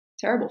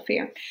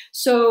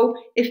 So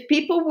if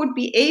people would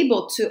be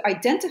able to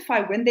identify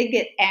when they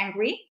get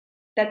angry,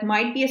 that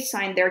might be a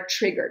sign they're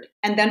triggered,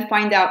 and then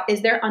find out,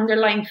 is there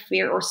underlying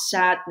fear or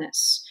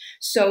sadness?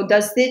 So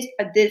does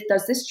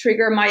this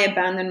trigger my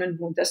abandonment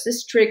wound? Does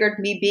this trigger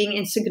me being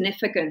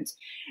insignificant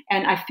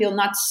and I feel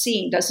not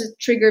seen? Does it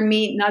trigger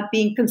me not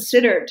being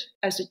considered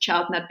as a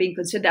child, not being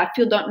considered? I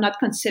feel not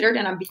considered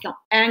and I become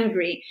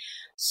angry.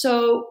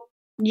 So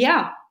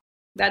yeah,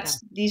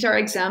 these are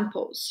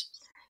examples.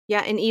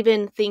 Yeah. And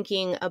even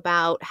thinking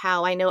about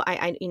how I know,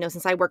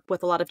 since I work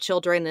with a lot of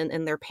children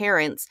and their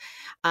parents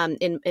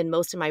in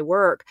most of my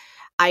work,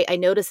 I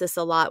notice this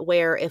a lot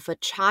where if a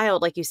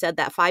child, like you said,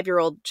 that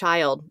 5-year-old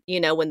child,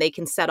 when they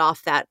can set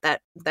off that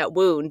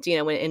wound,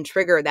 and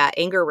trigger that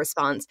anger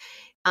response,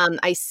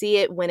 I see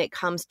it when it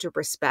comes to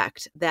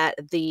respect, that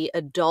the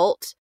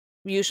adult,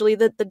 usually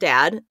the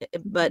dad,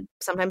 but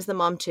sometimes the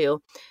mom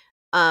too,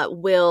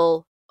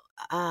 will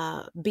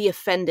be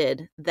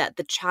offended that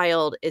the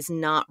child is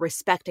not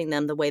respecting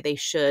them the way they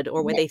should,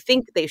 or where Yes. they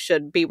think they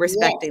should be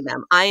respecting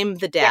them. I'm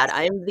the dad. Yes.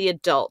 I'm the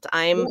adult.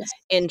 I'm Yes.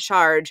 in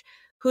charge.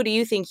 Who do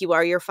you think you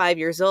are? You're 5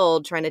 years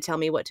old trying to tell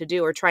me what to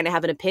do or trying to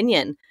have an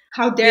opinion.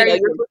 How dare You're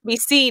you? supposed to be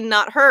seen,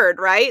 not heard,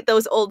 right?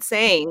 Those old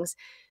sayings.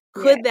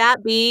 Yeah. Could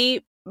that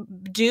be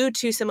due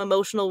to some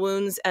emotional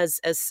wounds as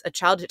a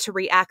child, to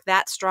react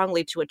that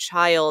strongly to a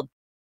child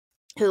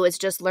who is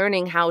just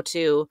learning how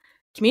to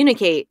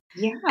communicate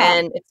Yeah.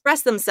 and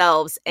express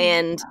themselves, Yeah.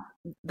 and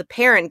the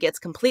parent gets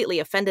completely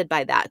offended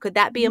by that? Could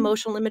that be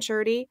emotional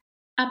immaturity?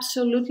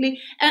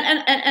 Absolutely.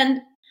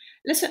 And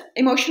listen,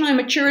 emotional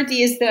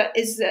immaturity is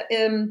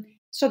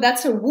so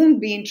that's a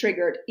wound being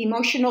triggered.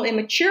 Emotional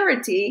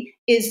immaturity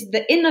is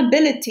the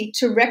inability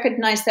to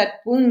recognize that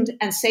wound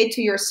and say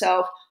to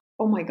yourself,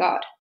 "Oh my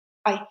God,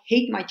 I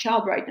hate my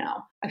child right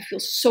now. I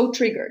feel so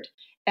triggered."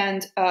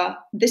 And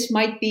this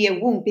might be a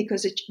wound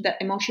because that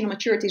emotional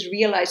maturity is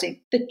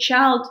realizing the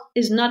child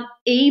is not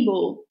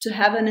able to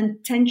have an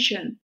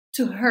intention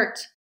to hurt.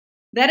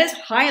 That is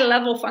high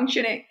level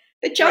functioning.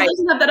 The child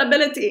doesn't have that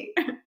ability.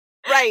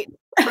 Right.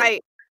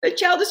 The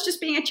child is just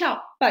being a child.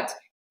 But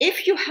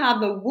if you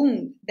have a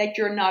wound that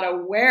you're not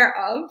aware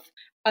of,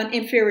 an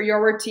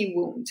inferiority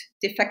wound,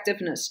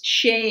 defectiveness,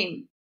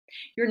 shame,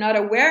 you're not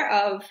aware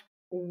of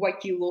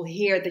what you will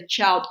hear the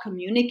child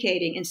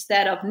communicating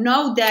instead of,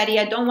 "No, daddy,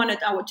 I don't want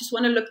to, I just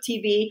want to look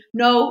TV."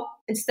 No,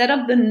 instead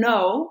of the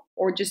no,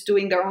 or just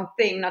doing their own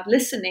thing, not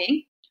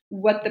listening,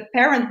 what the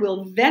parent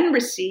will then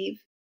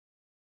receive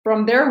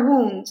from their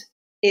wound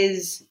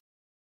is,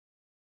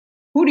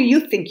 "Who do you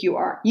think you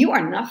are? You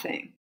are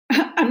nothing.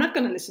 I'm not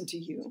going to listen to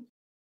you."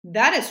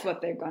 That is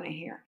what they're going to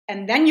hear.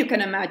 And then you can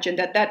imagine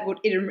that would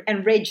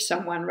enrage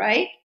someone,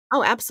 right?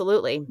 Oh,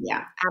 absolutely.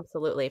 Yeah.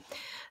 Absolutely.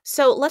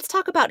 So let's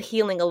talk about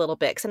healing a little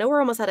bit, because I know we're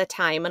almost out of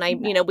time.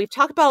 And we've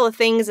talked about all the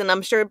things, and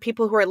I'm sure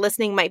people who are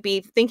listening might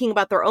be thinking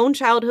about their own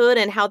childhood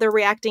and how they're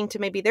reacting to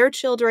maybe their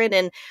children,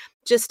 and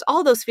just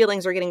all those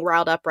feelings are getting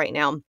riled up right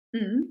now.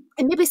 Mm-hmm.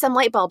 And maybe some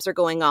light bulbs are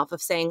going off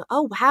of saying,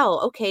 "Oh, wow,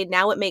 okay,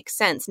 now it makes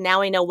sense.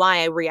 Now I know why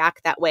I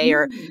react that way,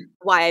 or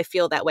why I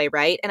feel that way,"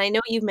 right? And I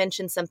know you've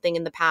mentioned something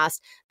in the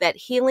past, that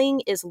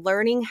healing is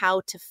learning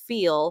how to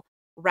feel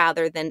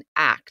rather than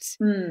act.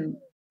 Mm.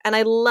 And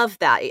I love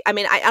that. I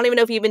mean, I don't even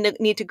know if you even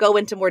need to go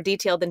into more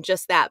detail than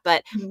just that,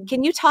 but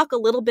can you talk a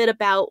little bit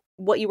about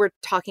what you were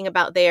talking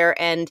about there,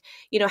 and,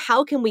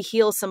 how can we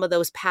heal some of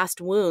those past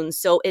wounds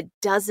so it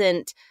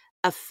doesn't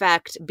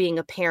affect being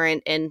a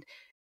parent and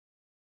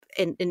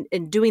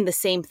doing the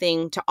same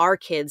thing to our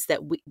kids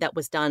that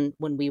was done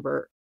when we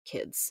were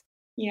kids?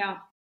 Yeah.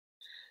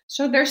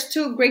 So there's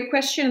two great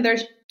questions.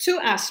 There's two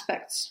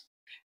aspects.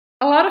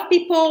 A lot of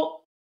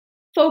people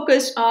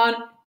focus on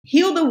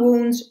heal the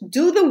wounds,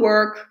 do the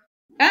work,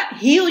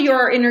 heal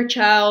your inner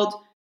child,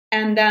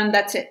 and then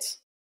that's it.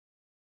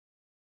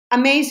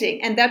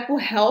 Amazing. And that will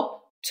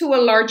help to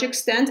a large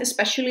extent,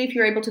 especially if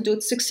you're able to do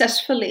it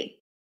successfully.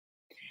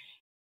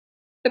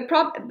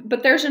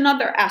 But there's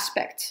another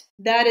aspect,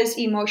 that is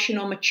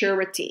emotional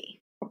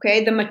maturity,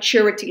 okay? The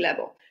maturity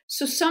level.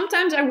 So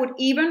sometimes I would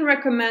even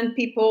recommend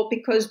people,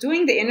 because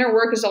doing the inner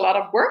work is a lot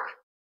of work,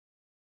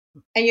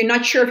 and you're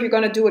not sure if you're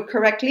going to do it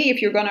correctly,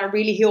 if you're going to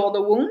really heal all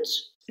the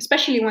wounds,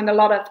 especially when a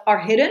lot of are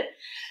hidden.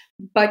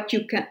 But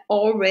you can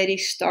already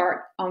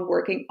start on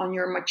working on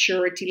your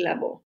maturity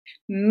level,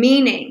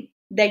 meaning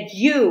that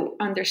you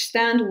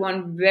understand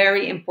one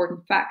very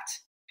important fact,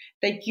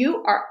 that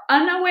you are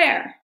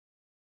unaware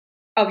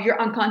of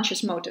your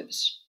unconscious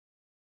motives.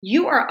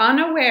 You are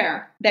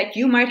unaware that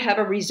you might have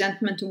a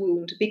resentment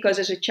wound because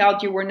as a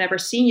child you were never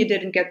seen, you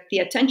didn't get the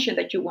attention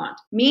that you want.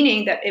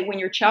 Meaning that when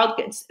your child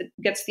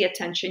gets the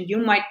attention, you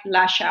might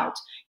lash out.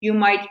 You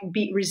might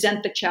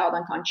resent the child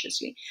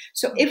unconsciously.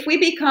 So if we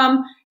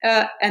become,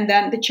 and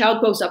then the child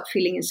grows up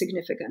feeling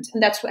insignificant.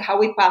 And that's how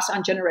we pass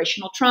on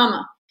generational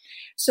trauma.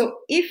 So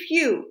if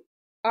you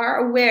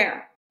are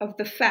aware of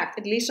the fact,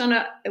 at least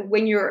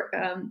when you're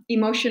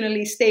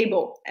emotionally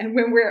stable, and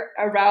when we're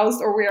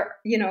aroused or we're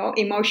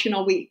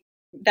emotional,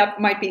 that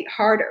might be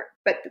harder.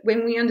 But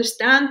when we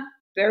understand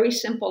very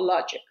simple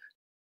logic,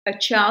 a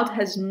child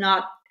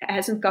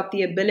hasn't got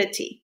the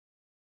ability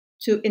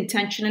to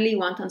intentionally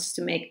want us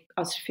to make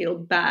us feel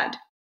bad.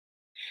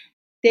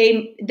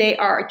 They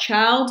are a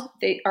child.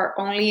 They are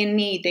only in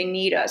need. They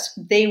need us.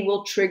 They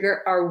will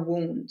trigger our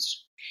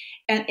wounds.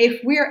 And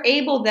if we're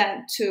able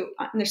then to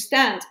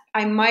understand,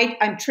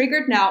 I'm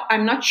triggered now.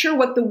 I'm not sure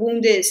what the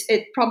wound is.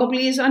 It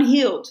probably is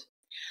unhealed,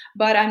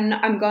 but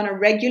I'm going to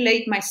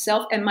regulate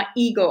myself and my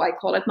ego. I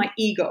call it my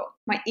ego.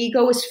 My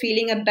ego is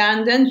feeling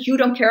abandoned. You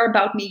don't care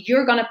about me.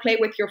 You're going to play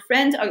with your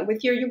friends.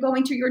 You're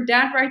going to your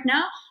dad right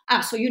now.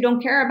 So you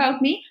don't care about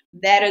me.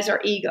 That is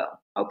our ego.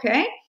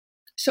 Okay.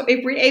 So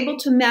if we're able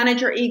to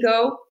manage our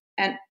ego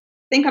and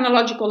think on a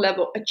logical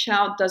level, a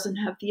child doesn't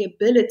have the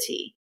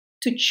ability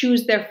to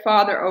choose their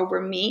father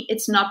over me.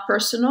 It's not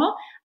personal.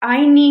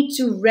 I need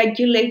to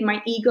regulate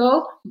my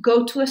ego,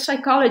 go to a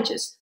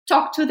psychologist,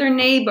 talk to their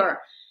neighbor,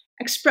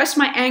 express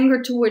my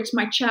anger towards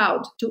my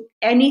child. Do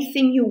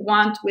anything you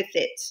want with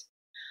it,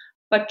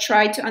 but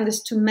try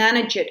to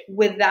manage it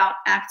without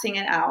acting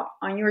it out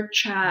on your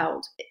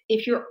child.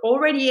 If you're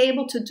already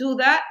able to do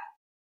that,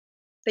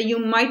 then you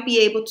might be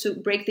able to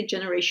break the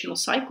generational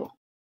cycle,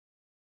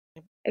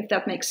 if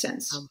that makes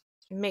sense.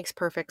 It makes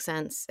perfect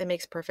sense. It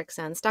makes perfect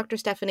sense. Dr.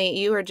 Stephanie,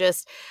 you are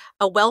just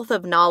a wealth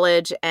of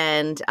knowledge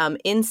and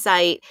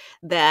insight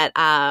that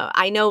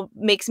I know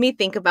makes me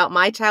think about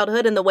my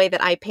childhood and the way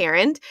that I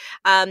parent,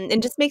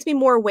 and just makes me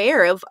more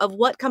aware of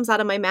what comes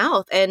out of my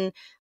mouth and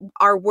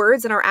our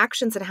words and our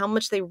actions and how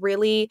much they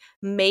really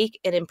make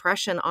an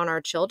impression on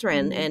our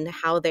children and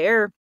how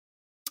they're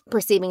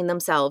perceiving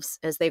themselves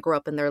as they grow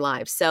up in their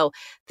lives. So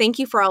thank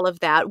you for all of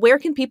that. Where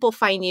can people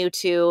find you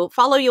to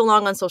follow you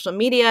along on social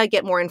media,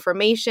 get more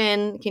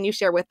information? Can you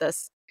share with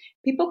us?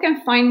 People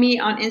can find me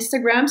on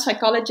Instagram,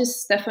 Psychologist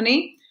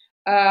Stephanie.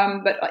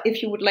 But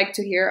if you would like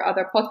to hear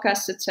other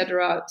podcasts,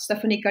 etc.,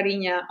 Stephanie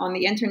Carina on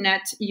the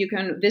internet, you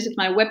can visit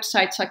my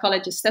website,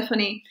 Psychologist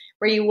Stephanie,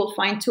 where you will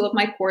find 2 of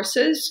my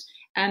courses.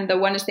 And the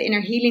one is the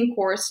Inner Healing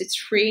course. It's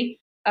free.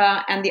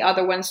 And the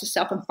other one is a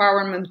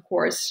self-empowerment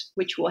course,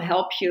 which will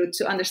help you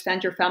to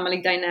understand your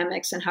family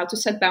dynamics and how to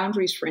set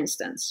boundaries, for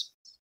instance.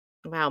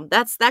 Wow,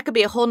 that could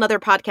be a whole nother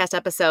podcast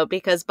episode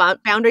because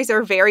boundaries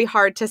are very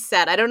hard to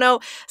set. I don't know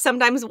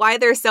sometimes why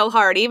they're so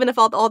hard. Even if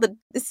all the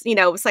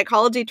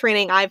psychology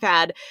training I've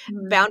had,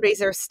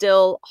 boundaries are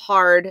still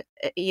hard,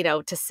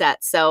 to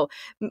set. So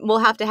we'll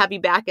have to have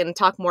you back and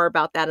talk more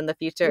about that in the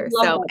future.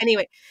 So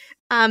anyway,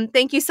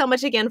 thank you so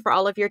much again for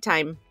all of your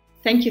time.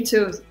 Thank you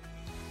too.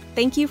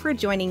 Thank you for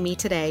joining me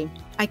today.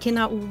 I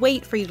cannot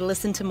wait for you to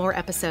listen to more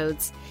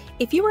episodes.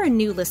 If you are a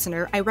new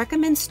listener, I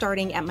recommend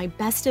starting at my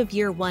Best of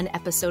Year 1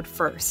 episode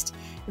first.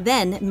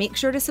 Then make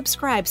sure to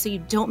subscribe so you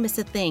don't miss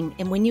a thing.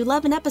 And when you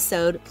love an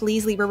episode,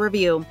 please leave a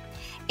review.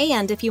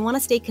 And if you want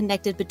to stay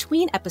connected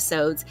between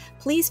episodes,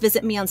 please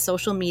visit me on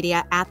social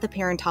media at The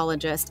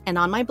Parentologist and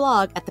on my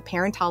blog at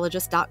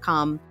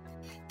theparentologist.com.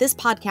 This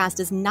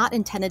podcast is not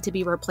intended to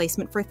be a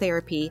replacement for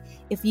therapy.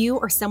 If you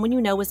or someone you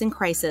know is in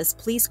crisis,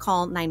 please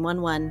call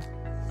 911.